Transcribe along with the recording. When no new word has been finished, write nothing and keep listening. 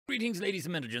Greetings, ladies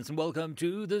and gentlemen, and welcome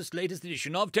to this latest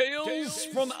edition of Tales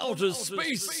from Outer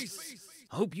Space.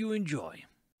 I hope you enjoy.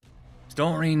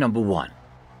 Story number 1.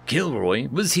 Kilroy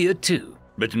was here too,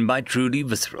 written by Truly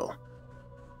Visceral.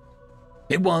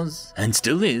 It was, and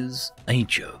still is, a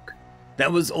joke.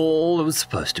 That was all it was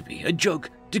supposed to be, a joke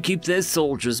to keep their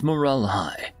soldiers' morale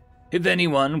high. If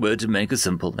anyone were to make a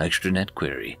simple extranet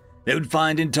query, they would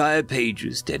find entire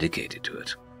pages dedicated to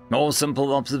it. Or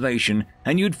simple observation,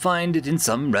 and you'd find it in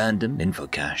some random info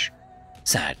cache.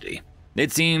 Sadly,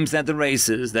 it seems that the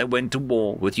races that went to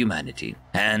war with humanity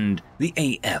and the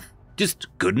AF just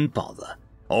couldn't bother,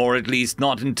 or at least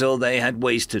not until they had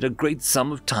wasted a great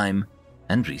sum of time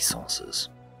and resources.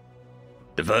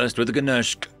 The first were the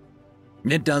Gnushk.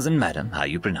 It doesn't matter how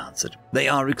you pronounce it. They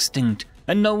are extinct,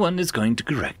 and no one is going to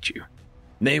correct you.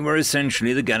 They were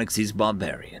essentially the galaxy's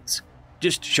barbarians.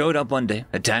 Just showed up one day,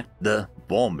 attacked the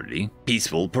formerly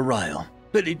peaceful Pariah,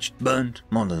 pillaged, burnt,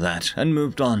 all of that, and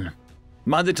moved on.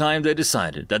 By the time they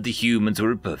decided that the humans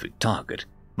were a perfect target,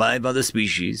 5 other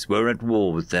species were at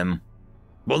war with them.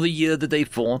 For the year that they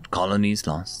fought, colonies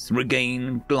lost,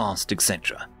 regained, lost,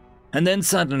 etc. And then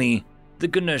suddenly, the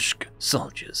Gnushk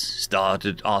soldiers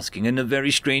started asking a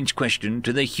very strange question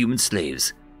to their human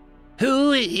slaves.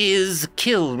 "Who is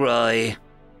Kilroy?"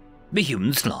 The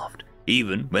humans laughed,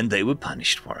 even when they were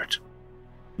punished for it.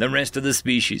 The rest of the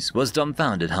species was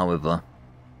dumbfounded, however,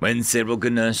 when several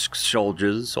Gnushk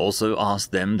soldiers also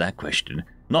asked them that question,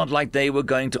 not like they were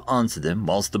going to answer them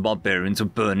whilst the barbarians were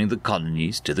burning the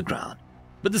colonies to the ground.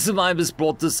 But the survivors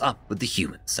brought this up with the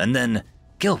humans, and then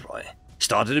Kilroy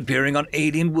started appearing on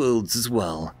alien worlds as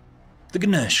well. The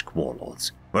Gnushk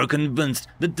warlords were convinced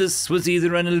that this was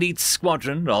either an elite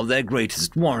squadron of their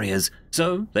greatest warriors,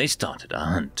 so they started a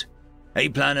hunt. A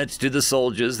planet to the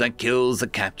soldiers that kills or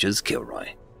captures Kilroy.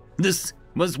 This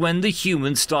was when the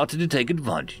humans started to take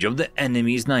advantage of the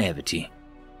enemy's naivety.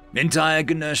 Entire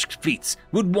Gnushk fleets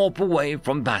would warp away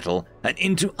from battle and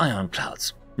into ion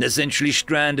clouds, essentially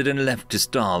stranded and left to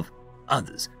starve.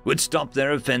 Others would stop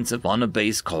their offensive on a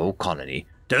base coal colony,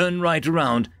 turn right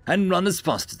around, and run as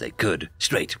fast as they could,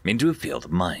 straight into a field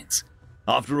of mines.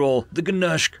 After all, the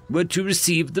Gnushk were to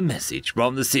receive the message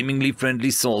from the seemingly friendly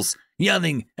source,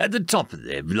 yelling at the top of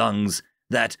their lungs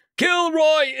that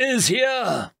Kilroy is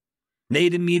here.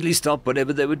 They'd immediately stop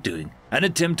whatever they were doing and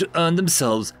attempt to earn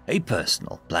themselves a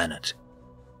personal planet.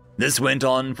 This went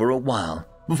on for a while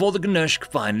before the Gnushk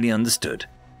finally understood.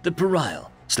 The Pariah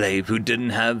slave who didn't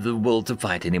have the will to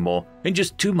fight anymore in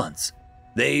just 2 months.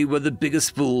 They were the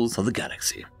biggest fools of the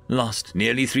galaxy, lost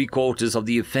nearly 3/4 of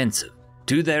the offensive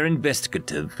to their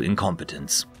investigative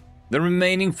incompetence. The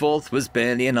remaining 1/4 was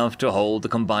barely enough to hold the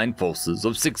combined forces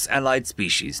of 6 allied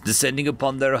species descending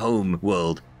upon their home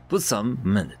world for some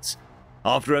minutes.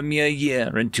 After a mere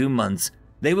year and 2 months,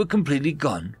 they were completely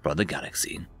gone from the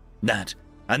galaxy. That,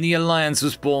 and the alliance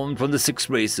was formed from the 6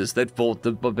 races that fought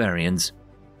the barbarians.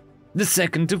 The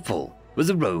second to fall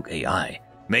was a rogue AI,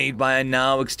 made by a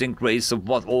now extinct race of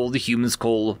what all the humans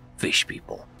call fish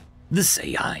people. This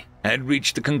AI had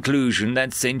reached the conclusion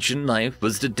that sentient life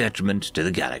was a detriment to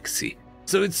the galaxy,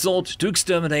 so it sought to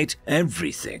exterminate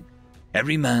everything.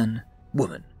 Every man,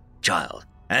 woman, child,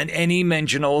 and any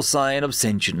mention or sign of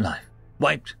sentient life.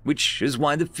 Wiped, which is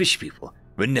why the fish people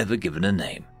were never given a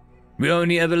name. We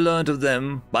only ever learned of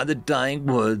them by the dying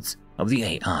words of the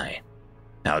AI.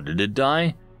 How did it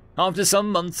die? After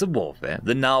some months of warfare,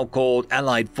 the now called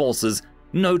Allied forces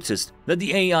noticed that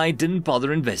the AI didn't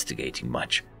bother investigating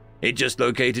much. It just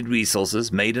located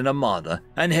resources, made an armada,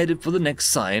 and headed for the next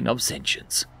sign of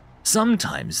sentience.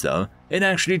 Sometimes, though, it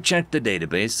actually checked the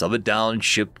database of a downed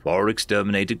ship or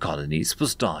exterminated colonies for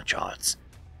star charts.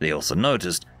 They also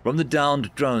noticed from the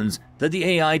downed drones that the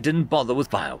AI didn't bother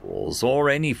with firewalls or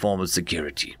any form of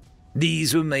security.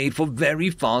 These were made for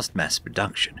very fast mass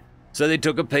production, so they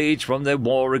took a page from their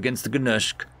war against the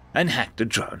Gnushk and hacked a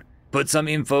drone, put some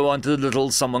info onto the little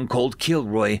someone called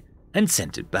Kilroy, and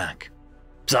sent it back.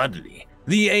 Suddenly,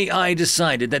 the AI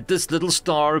decided that this little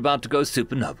star about to go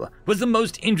supernova was the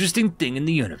most interesting thing in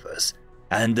the universe,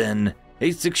 and then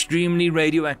its extremely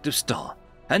radioactive star,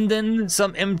 and then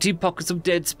some empty pockets of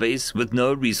dead space with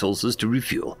no resources to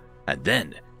refuel, and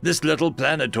then this little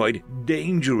planetoid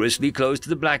dangerously close to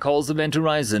the black hole's event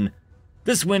horizon.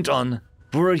 This went on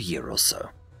for a year or so,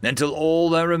 until all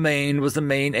that remained was the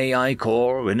main AI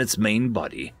core in its main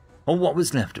body, or what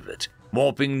was left of it,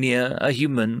 warping near a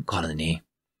human colony.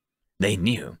 They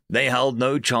knew they held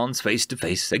no chance face to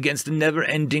face against a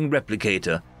never-ending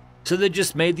replicator, so they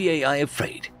just made the AI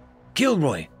afraid.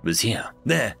 Kilroy was here,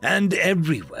 there, and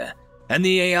everywhere, and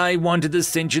the AI wanted the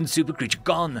sentient super creature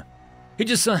gone. It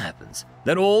just so happens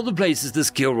that all the places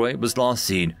this Kilroy was last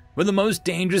seen were the most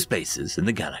dangerous places in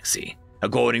the galaxy,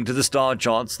 according to the star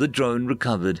charts the drone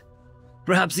recovered.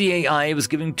 Perhaps the AI was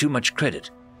giving too much credit.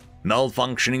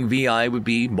 Malfunctioning VI would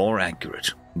be more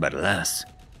accurate, but alas,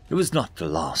 it was not to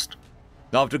last.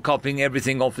 After copying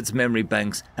everything off its memory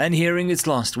banks and hearing its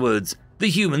last words, the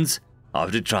humans,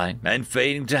 after trying and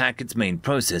failing to hack its main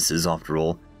processors after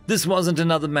all, this wasn't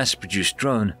another mass-produced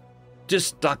drone, just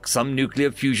stuck some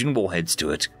nuclear fusion warheads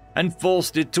to it and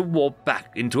forced it to warp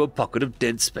back into a pocket of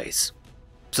dead space.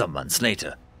 Some months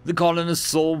later, the colonists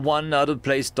saw one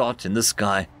out-of-place dot in the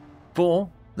sky, for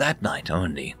that night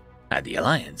only, and the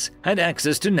Alliance had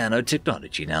access to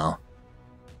nanotechnology now.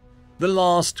 The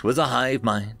last was a hive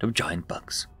mind of giant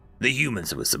bugs. The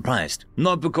humans were surprised,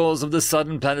 not because of the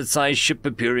sudden planet-sized ship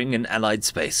appearing in Allied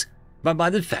space, but by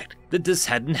the fact that this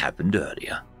hadn't happened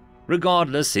earlier.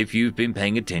 Regardless if you've been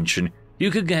paying attention, you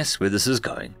could guess where this is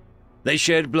going. They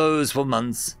shared blows for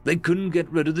months. They couldn't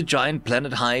get rid of the giant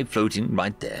planet hive floating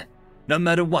right there, no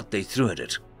matter what they threw at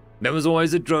it. There was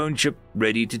always a drone ship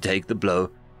ready to take the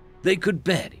blow. They could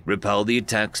barely repel the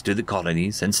attacks to the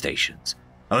colonies and stations,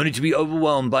 only to be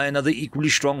overwhelmed by another equally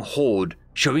strong horde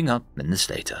showing up minutes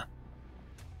later.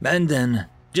 And then,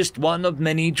 just one of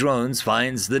many drones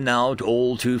finds the now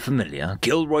all too familiar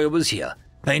Kilroy was here,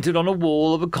 painted on a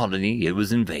wall of a colony it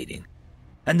was invading.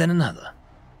 And then another,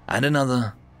 and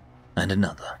another, and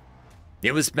another.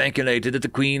 It was speculated that the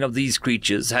queen of these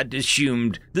creatures had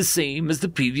assumed the same as the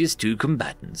previous two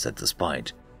combatants at this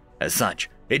point. As such,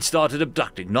 it started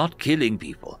abducting, not killing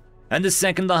people. And the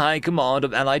second the high command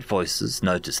of Allied forces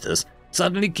noticed this,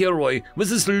 suddenly Kilroy was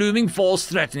this looming force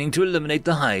threatening to eliminate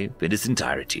the hive in its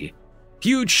entirety.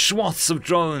 Huge swaths of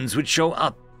drones would show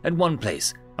up at one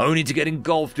place, only to get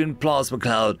engulfed in plasma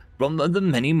cloud from the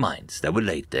many mines that were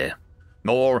laid there.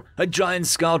 Or a giant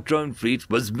scout drone fleet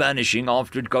was vanishing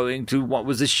after going to what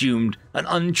was assumed an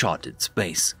uncharted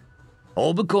space.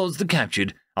 All because the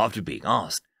captured, after being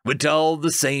asked, would tell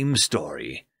the same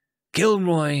story.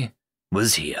 Kilroy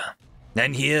was here.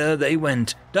 And here they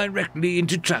went, directly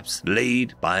into traps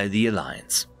laid by the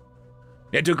Alliance.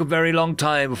 It took a very long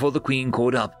time before the Queen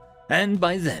caught up, and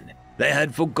by then they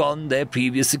had forgone their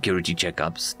previous security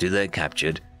checkups to their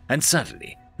captured, and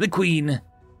suddenly the Queen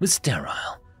was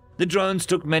sterile. The drones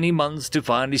took many months to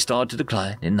finally start to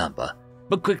decline in number,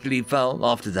 but quickly fell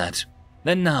after that.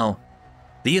 And now,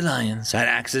 the Alliance had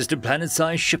access to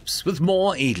planet-sized ships with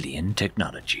more alien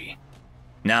technology.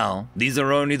 Now, these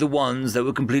are only the ones that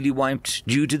were completely wiped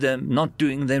due to them not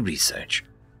doing their research.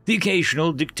 The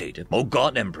occasional dictator, or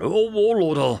god emperor, or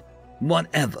warlord, or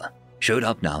whatever showed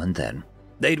up now and then.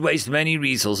 They'd waste many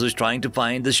resources trying to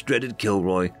find this dreaded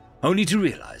Kilroy, only to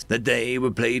realize that they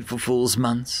were played for fools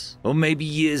months, or maybe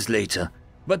years later,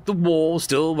 but the war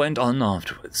still went on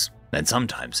afterwards. And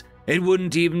sometimes it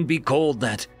wouldn't even be called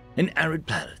that in arid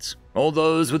planets, or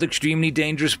those with extremely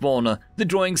dangerous fauna. The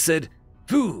drawing said,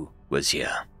 "Fu was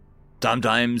here."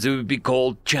 Sometimes it would be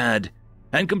called Chad,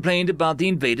 and complained about the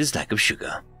invaders' lack of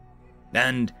sugar.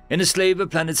 And in a slave of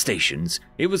planet stations,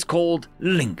 it was called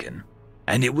Lincoln,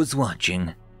 and it was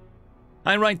watching.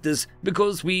 I write this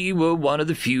because we were one of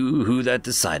the few who that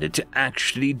decided to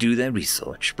actually do their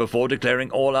research before declaring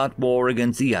all-out war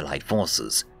against the Allied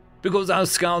forces, because our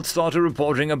scouts started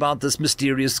reporting about this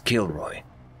mysterious Kilroy.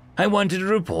 I wanted a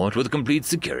report with complete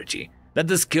security that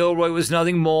this Kilroy was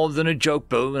nothing more than a joke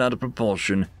blown out of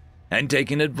proportion and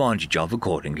taken advantage of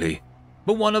accordingly.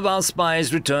 But one of our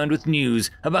spies returned with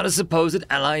news about a supposed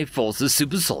Allied forces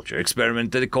super soldier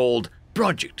experiment that they called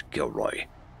Project Kilroy.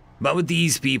 But with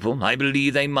these people, I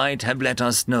believe they might have let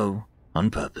us know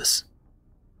on purpose.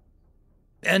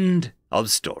 End of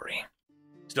story.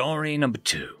 Story number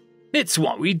 2. It's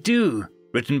What We Do,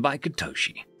 written by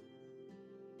Katoshi.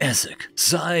 Essek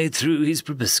sighed through his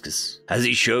proboscis as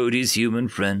he showed his human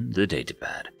friend the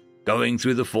datapad, going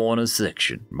through the fauna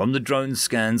section from the drone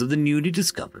scans of the newly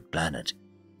discovered planet.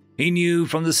 He knew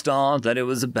from the start that it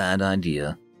was a bad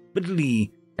idea, but Lee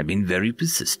had been very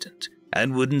persistent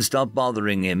and wouldn't stop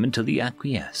bothering him until he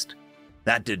acquiesced.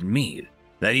 That didn't mean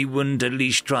that he wouldn't at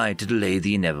least try to delay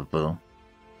the inevitable.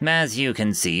 As you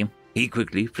can see, he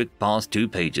quickly flicked past 2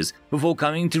 pages before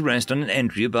coming to rest on an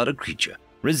entry about a creature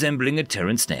resembling a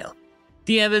Terran snail.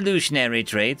 The evolutionary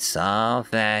traits are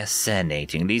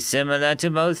fascinatingly similar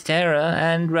to both Terra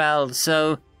and Ral,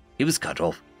 so he was cut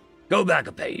off. Go back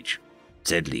a page,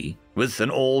 said Lee, with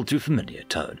an all-too-familiar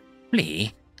tone.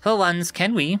 Lee, for once,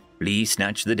 can we? Lee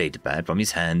snatched the datapad from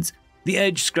his hands, the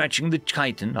edge scratching the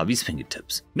chitin of his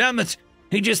fingertips. Damn it!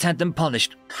 He just had them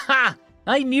polished. Ha!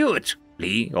 I knew it!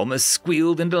 Lee almost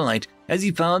squealed in delight as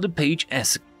he found a page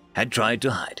Essek had tried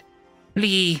to hide.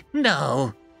 Lee,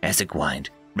 no! Essex whined,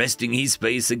 resting his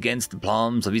face against the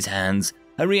palms of his hands,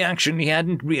 a reaction he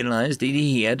hadn't realized that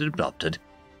he had adopted.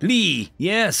 "Lee,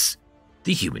 yes!"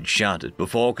 the human shouted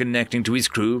before connecting to his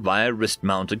crew via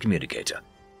wrist-mounted communicator.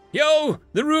 "Yo,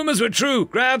 the rumors were true.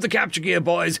 Grab the capture gear,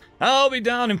 boys. I'll be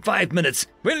down in 5 minutes.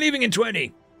 We're leaving in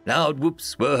 20. Loud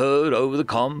whoops were heard over the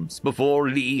comms before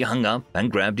Lee hung up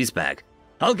and grabbed his bag.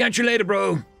 "I'll catch you later,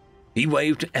 bro." He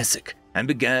waved to Essex and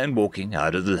began walking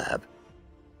out of the lab.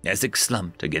 Essex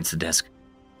slumped against the desk.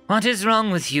 "What is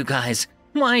wrong with you guys?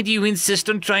 Why do you insist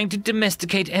on trying to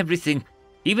domesticate everything,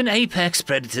 even apex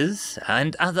predators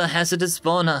and other hazardous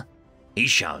fauna?" he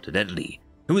shouted at Lee,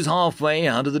 who was halfway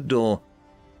out of the door.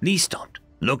 Lee stopped,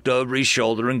 looked over his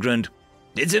shoulder and grinned.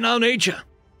 "It's in our nature.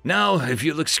 Now, if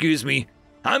you'll excuse me,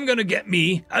 I'm gonna get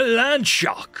me a land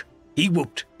shark." He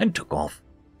whooped and took off.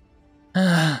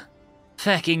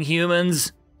 Fecking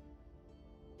humans.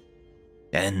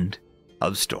 End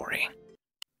of story.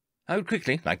 I would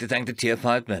quickly like to thank the Tier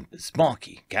 5 members,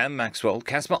 Marky, Cam Maxwell,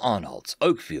 Caspar Arnolds,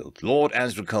 Oakfield, Lord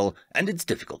Azrakul, and it's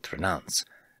difficult to pronounce.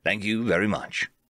 Thank you very much.